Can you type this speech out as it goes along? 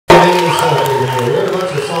Daniel Shirley here. We're a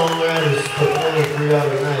bunch of songwriters performing for y'all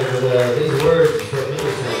tonight, but these words is what he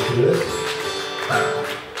was saying to us.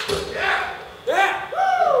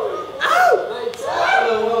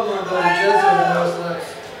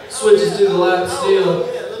 Switches to the lap steel.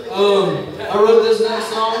 I wrote this next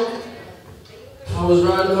song. I was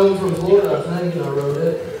riding home from Florida, I think, and I wrote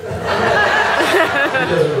it. He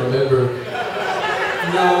doesn't remember.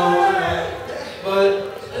 No, but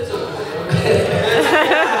it's okay.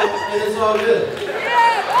 And it's all good.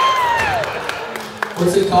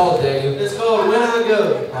 What's it called, Daniel? It's called When I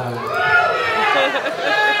Go.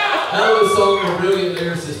 That was a song from a brilliant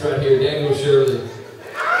lyricist right here, Daniel Shirley.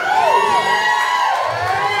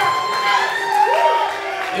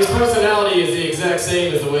 His personality is the exact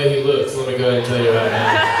same as the way he looks, let me go ahead and tell you right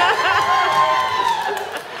now.